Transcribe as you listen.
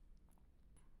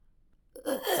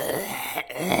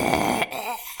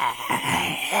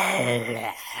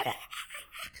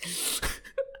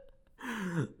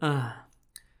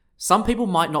Some people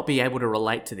might not be able to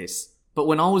relate to this, but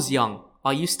when I was young,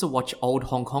 I used to watch old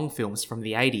Hong Kong films from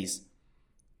the 80s.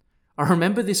 I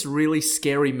remember this really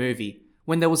scary movie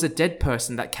when there was a dead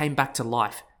person that came back to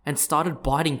life and started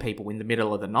biting people in the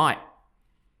middle of the night.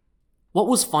 What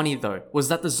was funny though was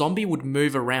that the zombie would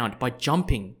move around by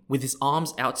jumping with his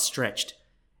arms outstretched,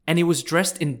 and he was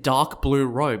dressed in dark blue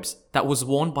robes that was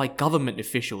worn by government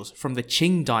officials from the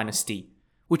Qing dynasty,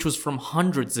 which was from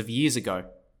hundreds of years ago.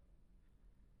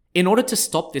 In order to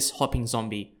stop this hopping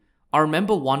zombie, I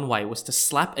remember one way was to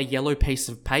slap a yellow piece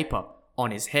of paper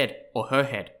on his head or her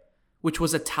head, which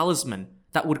was a talisman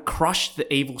that would crush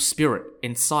the evil spirit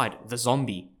inside the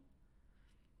zombie.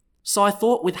 So I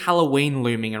thought with Halloween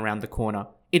looming around the corner,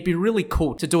 it'd be really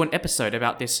cool to do an episode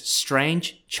about this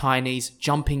strange Chinese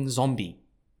jumping zombie.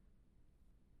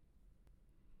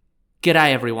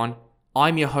 G'day everyone,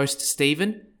 I'm your host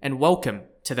Stephen, and welcome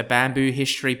to the Bamboo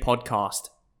History Podcast.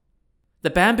 The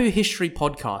Bamboo History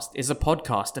Podcast is a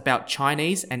podcast about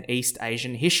Chinese and East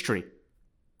Asian history.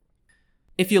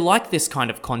 If you like this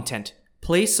kind of content,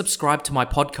 please subscribe to my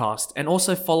podcast and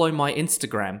also follow my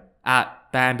Instagram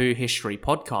at Bamboo History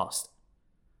Podcast.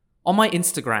 On my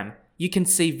Instagram, you can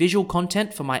see visual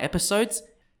content for my episodes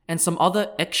and some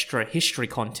other extra history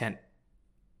content.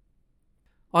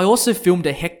 I also filmed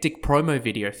a hectic promo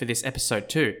video for this episode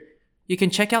too. You can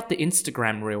check out the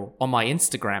Instagram reel on my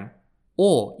Instagram,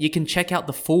 or you can check out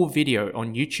the full video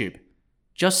on YouTube.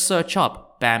 Just search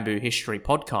up Bamboo History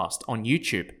Podcast on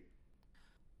YouTube.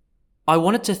 I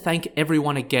wanted to thank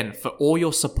everyone again for all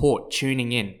your support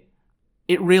tuning in.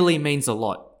 It really means a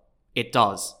lot. It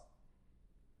does.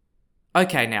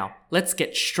 Okay now, let's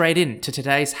get straight into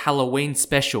today's Halloween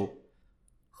special.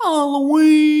 Halloween!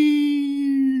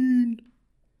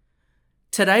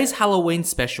 Today's Halloween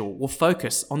special will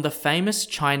focus on the famous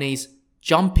Chinese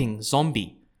jumping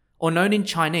zombie, or known in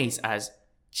Chinese as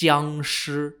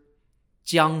jiangshi.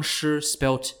 Jiangshi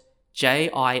spelt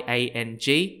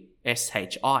Jiangshi.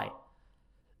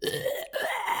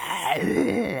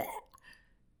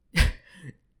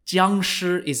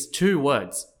 Jiangshi is two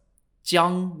words.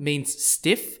 Jiang means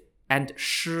stiff and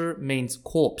shi means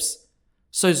corpse.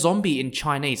 So zombie in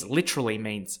Chinese literally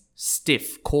means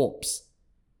stiff corpse.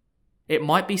 It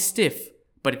might be stiff,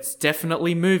 but it's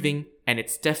definitely moving and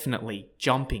it's definitely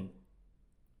jumping.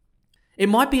 It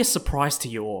might be a surprise to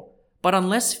you all, but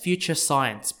unless future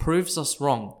science proves us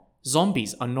wrong,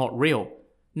 zombies are not real,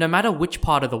 no matter which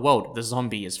part of the world the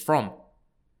zombie is from.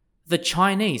 The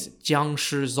Chinese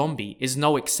jiangshi zombie is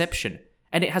no exception,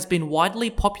 and it has been widely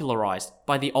popularized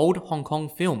by the old Hong Kong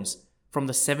films from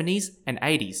the 70s and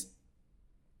 80s.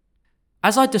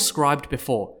 As I described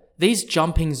before, these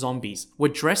jumping zombies were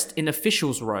dressed in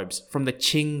officials' robes from the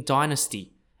Qing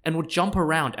dynasty and would jump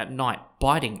around at night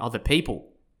biting other people.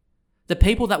 The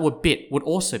people that were bit would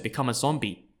also become a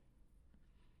zombie.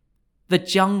 The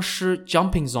jiangshi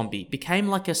jumping zombie became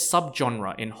like a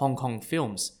subgenre in Hong Kong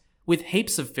films, with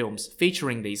heaps of films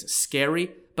featuring these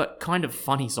scary but kind of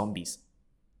funny zombies.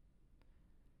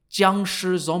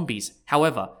 Jiangshi zombies,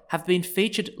 however, have been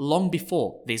featured long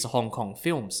before these Hong Kong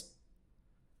films.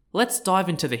 Let's dive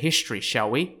into the history, shall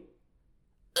we?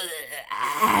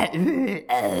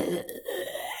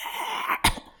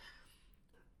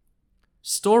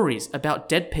 Stories about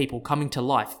dead people coming to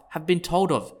life have been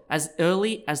told of as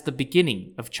early as the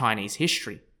beginning of Chinese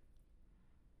history.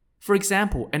 For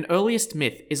example, an earliest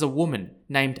myth is a woman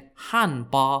named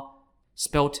Hanba,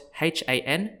 spelt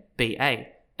Hanba,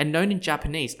 and known in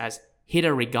Japanese as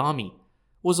Hidarigami,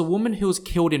 was a woman who was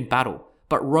killed in battle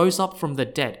but rose up from the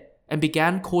dead and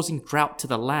began causing drought to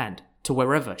the land to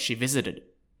wherever she visited.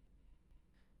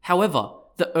 However,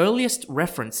 the earliest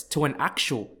reference to an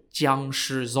actual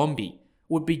jiangshi zombie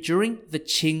would be during the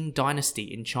Qing dynasty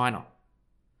in China.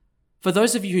 For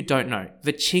those of you who don't know,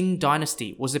 the Qing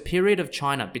dynasty was a period of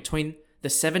China between the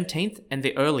 17th and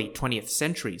the early 20th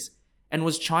centuries, and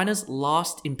was China's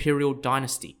last imperial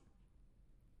dynasty.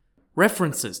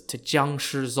 References to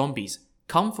jiangshi zombies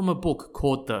come from a book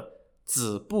called the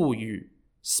Zibu Yu,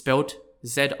 spelt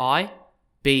Zibuyu.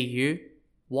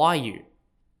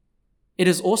 It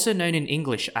is also known in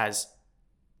English as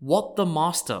What the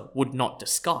Master Would Not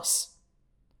Discuss,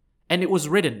 and it was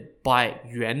written by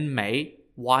Yuan Mei,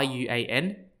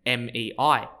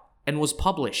 Yuanmei, and was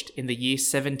published in the year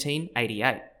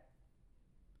 1788.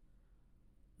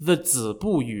 The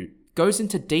Zibu Yu goes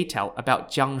into detail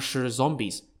about jiangshi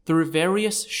zombies through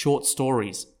various short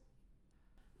stories.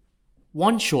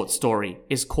 One short story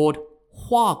is called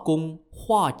Hua Gong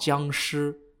Hua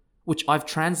Jiangshi, which I've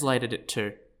translated it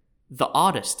to The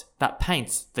Artist That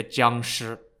Paints the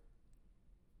Jiangshi.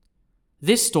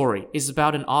 This story is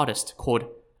about an artist called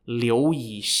Liu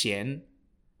Yixian,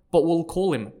 but we'll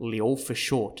call him Liu for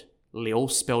short. Liu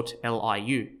spelt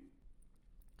Liu.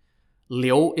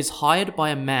 Liu is hired by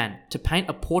a man to paint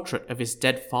a portrait of his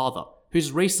dead father,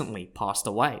 who's recently passed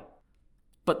away.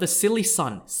 But the silly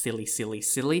son,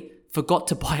 silly, forgot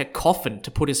to buy a coffin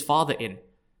to put his father in.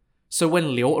 So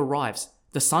when Liu arrives,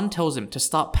 the son tells him to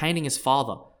start painting his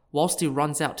father whilst he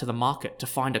runs out to the market to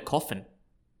find a coffin.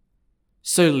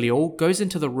 So Liu goes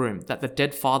into the room that the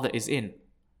dead father is in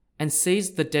and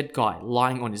sees the dead guy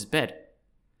lying on his bed.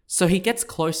 So he gets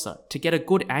closer to get a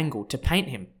good angle to paint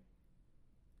him.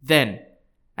 Then,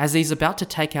 as he's about to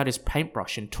take out his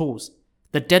paintbrush and tools,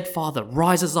 the dead father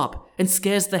rises up and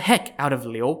scares the heck out of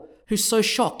Liu, who's so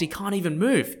shocked he can't even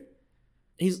move.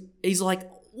 He's like,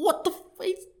 what the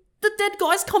the dead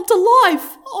guy's come to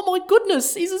life! Oh my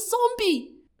goodness, he's a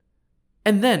zombie!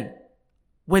 And then,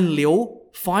 when Liu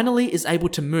finally is able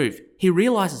to move, he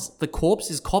realizes the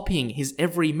corpse is copying his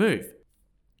every move.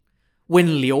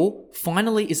 When Liu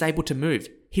finally is able to move,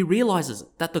 he realizes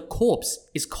that the corpse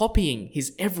is copying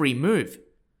his every move.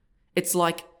 It's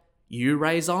like, you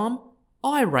raise arm,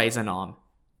 I raise an arm.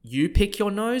 You pick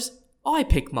your nose, I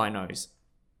pick my nose.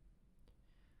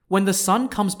 When the son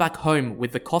comes back home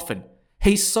with the coffin,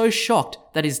 he's so shocked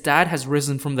that his dad has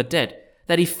risen from the dead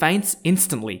that he faints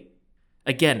instantly.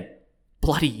 Again,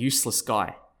 bloody useless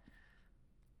guy.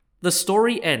 The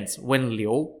story ends when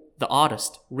Liu, the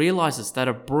artist, realizes that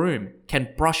a broom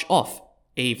can brush off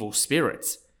evil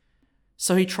spirits.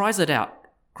 So he tries it out,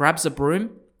 grabs a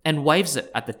broom, and waves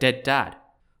it at the dead dad,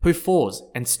 who falls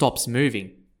and stops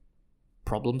moving.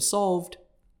 Problem solved.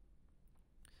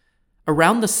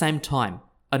 Around the same time,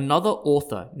 another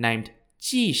author named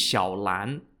Ji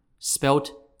Xiaolan,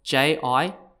 spelled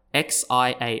Jixiaolan,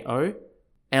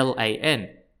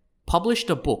 published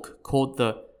a book called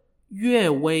the 阅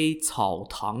微草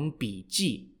堂笔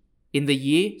记 in the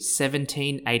year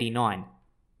 1789.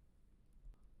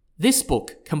 This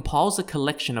book compiles a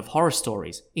collection of horror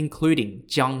stories, including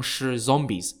jiangshi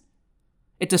zombies.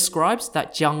 It describes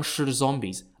that jiangshi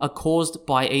zombies are caused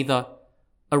by either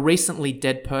a recently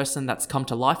dead person that's come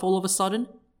to life all of a sudden,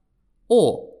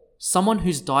 or someone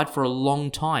who's died for a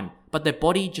long time, but their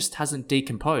body just hasn't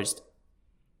decomposed.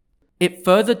 It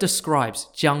further describes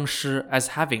jiangshi as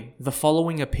having the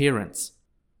following appearance.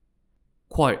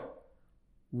 Quote,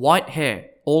 white hair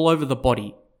all over the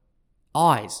body,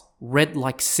 eyes red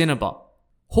like cinnabar,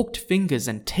 hooked fingers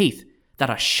and teeth that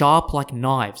are sharp like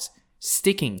knives,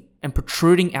 sticking and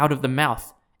protruding out of the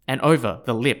mouth and over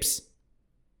the lips.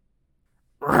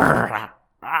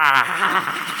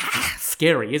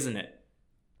 Scary, isn't it?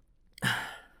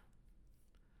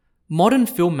 Modern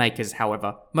filmmakers,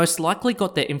 however, most likely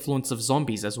got their influence of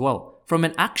zombies as well from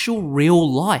an actual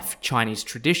real-life Chinese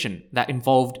tradition that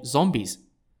involved zombies.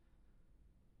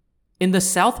 In the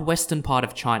southwestern part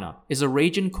of China is a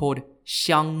region called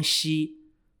Jiangshi,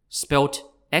 spelt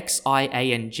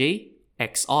Xiangxi.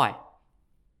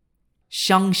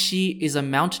 Jiangshi is a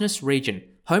mountainous region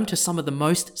home to some of the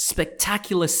most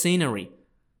spectacular scenery,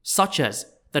 such as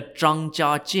the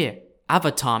Zhangjiajie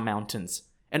Avatar Mountains,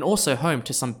 and also home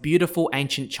to some beautiful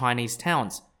ancient Chinese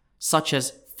towns, such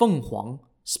as Fenghuang,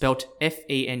 spelt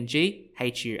Fenghuang.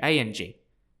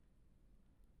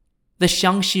 The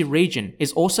Jiangshi region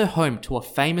is also home to a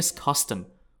famous custom,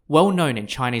 well known in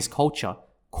Chinese culture,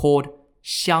 called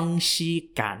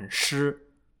jiangshi ganshi,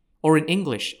 or in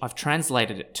English I've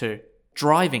translated it to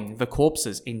driving the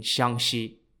corpses in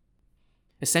Jiangshi.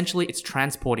 Essentially, it's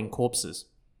transporting corpses.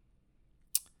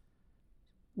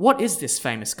 What is this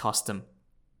famous custom?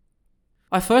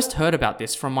 I first heard about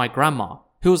this from my grandma,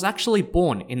 who was actually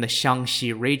born in the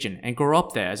Jiangshi region and grew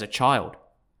up there as a child.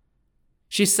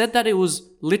 She said that it was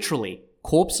literally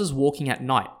corpses walking at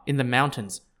night in the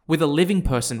mountains, with a living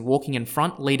person walking in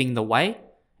front leading the way,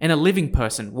 and a living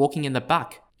person walking in the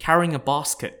back carrying a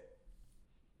basket.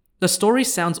 The story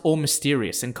sounds all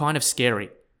mysterious and kind of scary,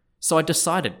 so I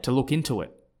decided to look into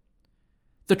it.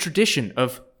 The tradition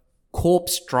of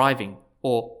corpse driving,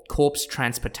 or corpse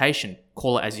transportation,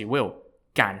 call it as you will,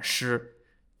 赶尸,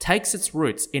 takes its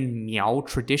roots in Miao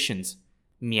traditions.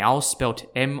 Miao, spelt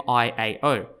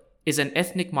M-I-A-O, is an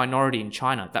ethnic minority in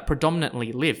China that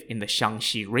predominantly live in the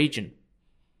Jiangxi region.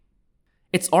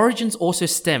 Its origins also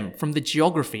stem from the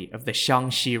geography of the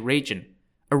Jiangxi region,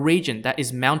 a region that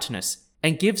is mountainous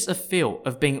and gives a feel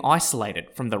of being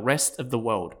isolated from the rest of the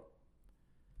world.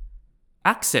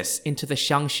 Access into the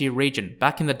Jiangxi region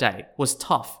back in the day was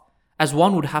tough, as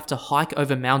one would have to hike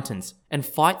over mountains and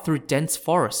fight through dense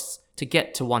forests to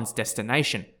get to one's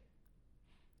destination.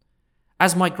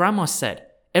 As my grandma said,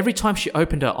 every time she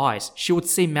opened her eyes, she would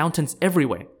see mountains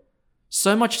everywhere.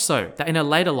 So much so that in her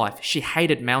later life she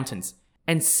hated mountains,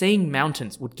 and seeing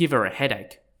mountains would give her a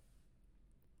headache.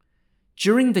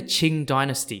 During the Qing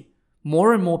dynasty,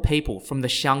 more and more people from the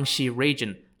Jiangshi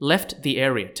region left the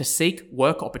area to seek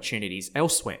work opportunities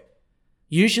elsewhere,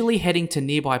 usually heading to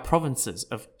nearby provinces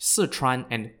of Sichuan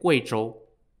and Guizhou.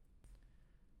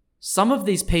 Some of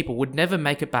these people would never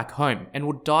make it back home and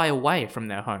would die away from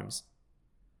their homes.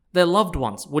 Their loved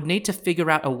ones would need to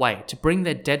figure out a way to bring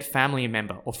their dead family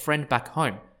member or friend back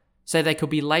home so they could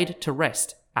be laid to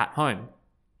rest at home.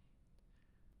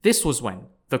 This was when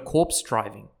the corpse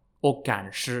driving, or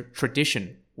jiangshi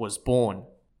tradition, was born.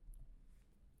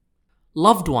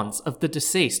 Loved ones of the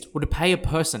deceased would pay a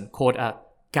person called a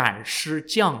jiangshi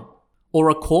jiang, or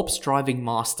a corpse driving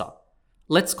master.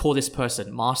 Let's call this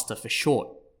person master for short,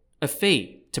 a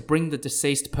fee to bring the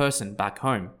deceased person back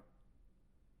home.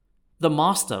 The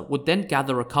master would then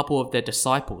gather a couple of their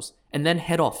disciples and then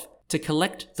head off to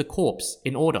collect the corpse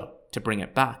in order to bring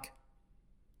it back.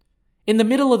 In the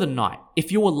middle of the night,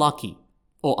 if you were lucky,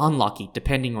 or unlucky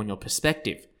depending on your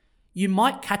perspective, you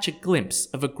might catch a glimpse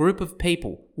of a group of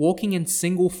people walking in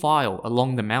single file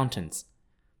along the mountains.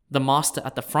 The master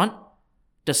at the front,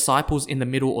 disciples in the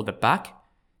middle or the back,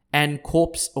 and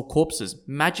corpse or corpses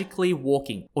magically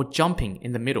walking or jumping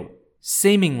in the middle,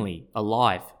 seemingly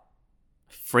alive.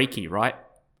 Freaky, right?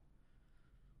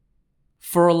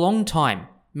 For a long time,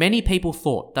 many people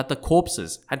thought that the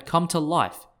corpses had come to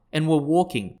life and were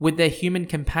walking with their human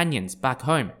companions back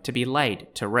home to be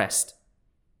laid to rest.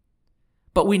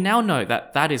 But we now know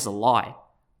that that is a lie,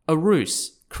 a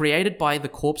ruse created by the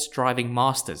corpse-driving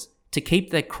masters to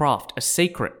keep their craft a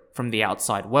secret from the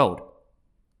outside world.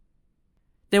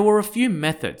 There were a few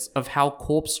methods of how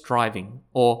corpse driving,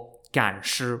 or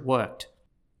jiangshi, worked.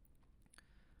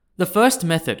 The first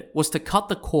method was to cut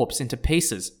the corpse into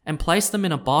pieces and place them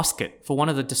in a basket for one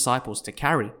of the disciples to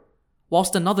carry,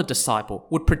 whilst another disciple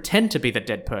would pretend to be the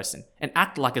dead person and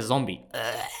act like a zombie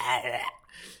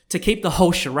to keep the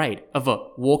whole charade of a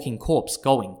walking corpse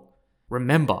going.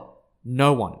 Remember,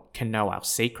 no one can know our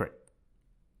secret.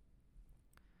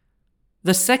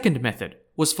 The second method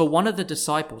was for one of the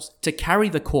disciples to carry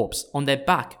the corpse on their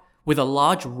back with a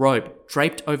large robe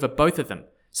draped over both of them,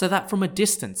 so that from a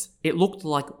distance it looked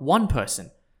like one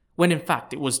person, when in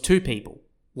fact it was two people,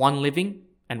 one living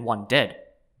and one dead.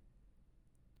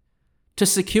 To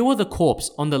secure the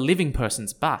corpse on the living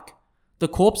person's back, the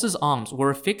corpse's arms were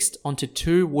affixed onto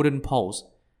two wooden poles,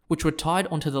 which were tied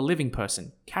onto the living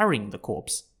person carrying the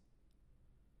corpse.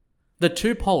 The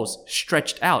two poles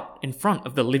stretched out in front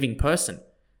of the living person,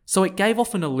 so it gave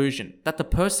off an illusion that the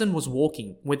person was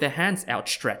walking with their hands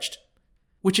outstretched,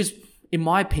 which is, in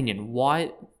my opinion,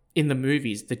 why in the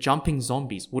movies the jumping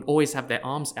zombies would always have their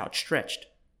arms outstretched.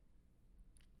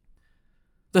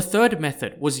 The third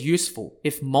method was useful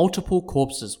if multiple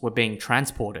corpses were being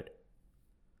transported.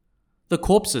 The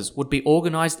corpses would be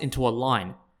organized into a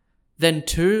line, then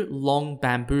two long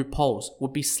bamboo poles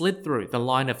would be slid through the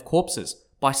line of corpses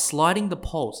by sliding the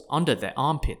poles under their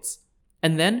armpits,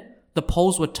 and then the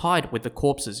poles were tied with the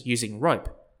corpses using rope,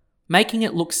 making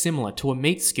it look similar to a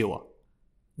meat skewer.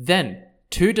 Then,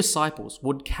 two disciples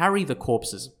would carry the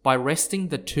corpses by resting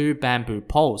the two bamboo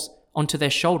poles onto their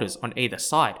shoulders on either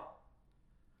side.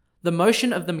 The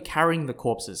motion of them carrying the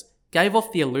corpses gave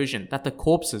off the illusion that the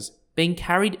corpses, being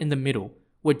carried in the middle,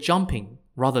 were jumping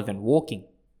rather than walking.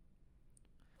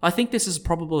 I think this is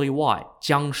probably why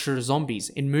jiangshi zombies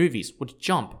in movies would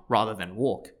jump rather than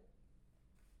walk.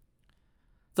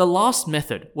 The last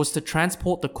method was to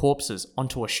transport the corpses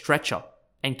onto a stretcher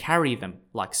and carry them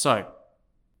like so.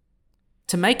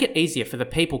 To make it easier for the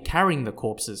people carrying the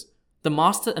corpses, the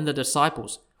master and the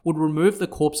disciples would remove the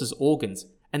corpses' organs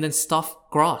and then stuff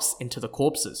grass into the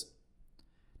corpses.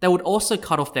 They would also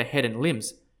cut off their head and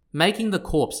limbs, making the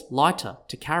corpse lighter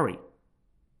to carry.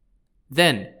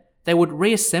 Then, they would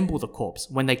reassemble the corpse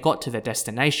when they got to their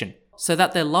destination, so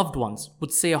that their loved ones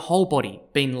would see a whole body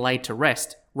being laid to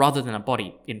rest rather than a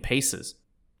body in pieces.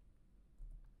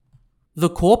 The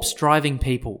corpse-driving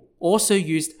people also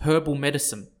used herbal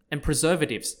medicine and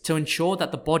preservatives to ensure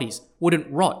that the bodies wouldn't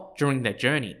rot during their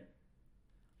journey.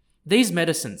 These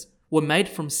medicines were made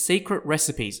from secret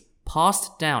recipes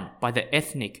passed down by the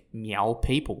ethnic Miao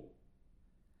people.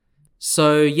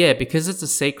 So yeah, because it's a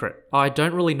secret, I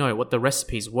don't really know what the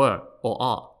recipes were or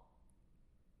are.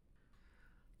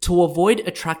 To avoid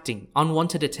attracting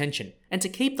unwanted attention and to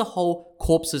keep the whole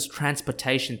corpse's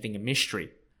transportation thing a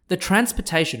mystery, the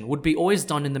transportation would be always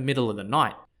done in the middle of the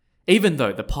night, even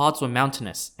though the paths were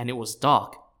mountainous and it was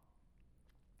dark.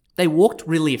 They walked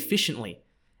really efficiently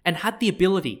and had the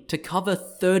ability to cover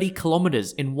 30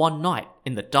 kilometers in one night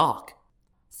in the dark.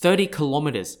 30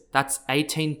 kilometers, that's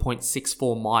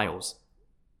 18.64 miles.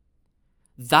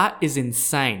 That is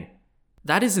insane.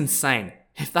 That is insane.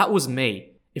 If that was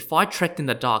me, if I trekked in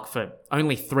the dark for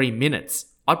only 3 minutes,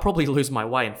 I'd probably lose my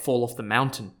way and fall off the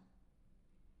mountain.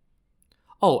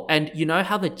 Oh, and you know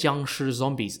how the jiangshi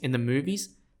zombies in the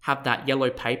movies have that yellow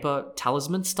paper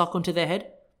talisman stuck onto their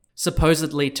head?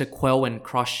 Supposedly to quell and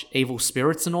crush evil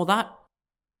spirits and all that?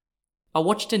 I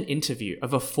watched an interview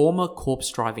of a former corpse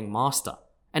driving master,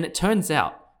 and it turns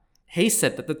out he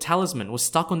said that the talisman was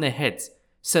stuck on their heads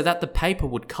so that the paper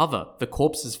would cover the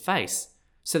corpse's face,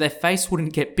 so their face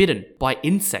wouldn't get bitten by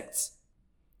insects.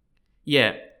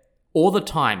 Yeah, all the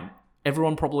time,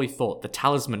 everyone probably thought the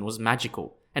talisman was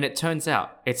magical, and it turns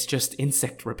out it's just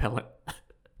insect repellent.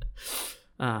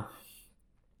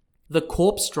 The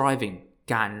corpse driving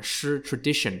jiangshi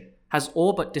tradition has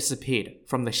all but disappeared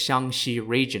from the Jiangshi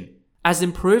region, as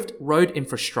improved road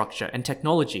infrastructure and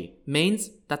technology means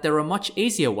that there are much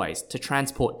easier ways to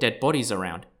transport dead bodies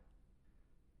around.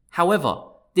 However,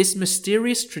 this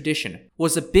mysterious tradition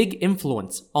was a big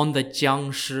influence on the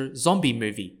jiangshi zombie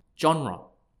movie genre.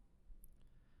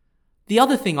 The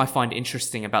other thing I find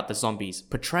interesting about the zombies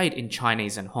portrayed in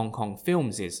Chinese and Hong Kong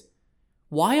films is,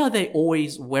 why are they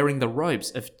always wearing the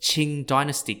robes of Qing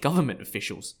dynasty government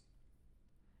officials?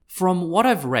 From what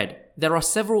I've read, there are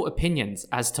several opinions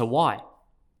as to why.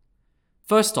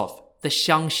 First off, the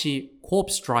Jiangshi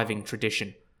corpse driving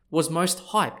tradition was most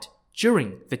hyped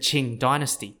during the Qing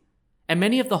dynasty, and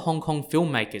many of the Hong Kong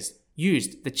filmmakers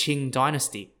used the Qing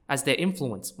dynasty as their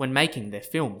influence when making their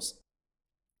films.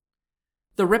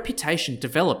 The reputation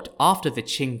developed after the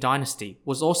Qing dynasty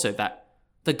was also that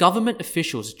the government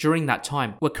officials during that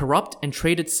time were corrupt and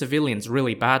treated civilians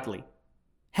really badly.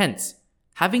 Hence,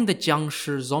 having the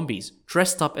jiangshi zombies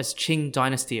dressed up as Qing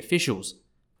dynasty officials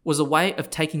was a way of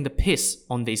taking the piss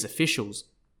on these officials.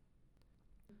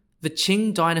 The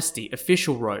Qing dynasty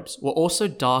official robes were also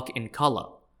dark in colour,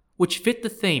 which fit the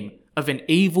theme of an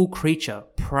evil creature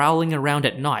prowling around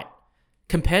at night,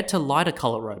 compared to lighter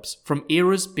colour robes from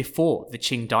eras before the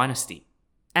Qing dynasty.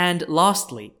 And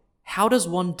lastly, how does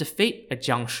one defeat a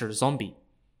jiangshi zombie?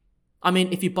 I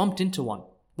mean, if you bumped into one,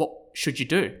 what should you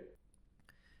do?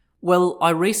 Well,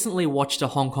 I recently watched a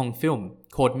Hong Kong film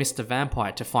called Mr.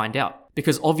 Vampire to find out,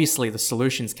 because obviously the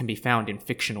solutions can be found in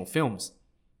fictional films.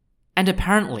 And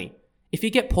apparently, if you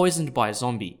get poisoned by a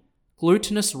zombie,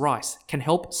 glutinous rice can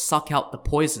help suck out the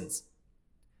poisons.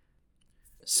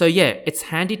 So yeah, it's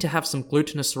handy to have some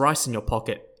glutinous rice in your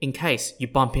pocket in case you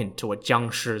bump into a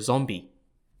jiangshi zombie.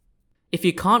 If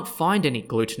you can't find any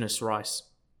glutinous rice,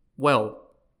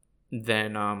 well,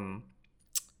 then,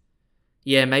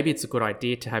 yeah, maybe it's a good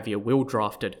idea to have your will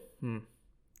drafted.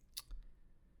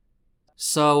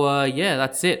 So, yeah,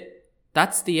 that's it.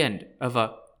 That's the end of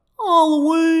a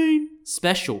Halloween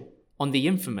special on the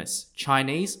infamous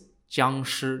Chinese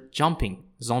jiangshi jumping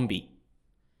zombie.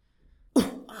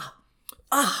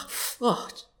 I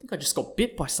think I just got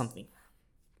bit by something.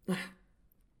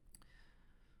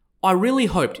 I really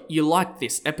hoped you liked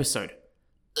this episode.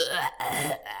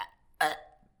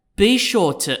 Be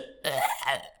sure to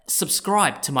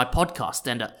subscribe to my podcast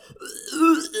and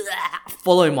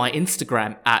follow my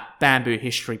Instagram at Bamboo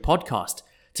History Podcast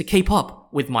to keep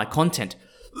up with my content.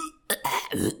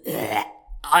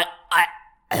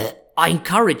 I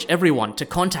encourage everyone to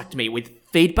contact me with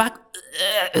feedback,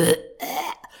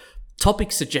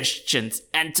 topic suggestions,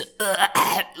 and to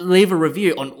leave a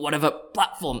review on whatever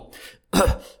platform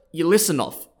you listen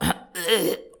off.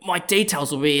 My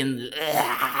details will be in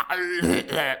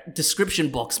the description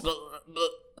box.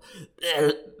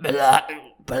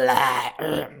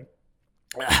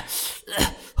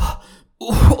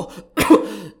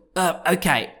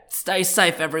 Okay, stay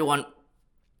safe, everyone.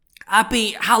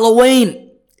 Happy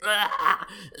Halloween!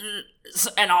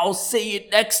 And I'll see you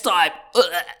next time.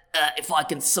 If I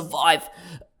can survive.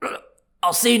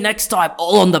 I'll see you next time,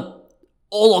 all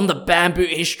on the Bamboo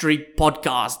History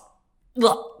Podcast.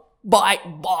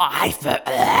 Bye for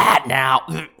now.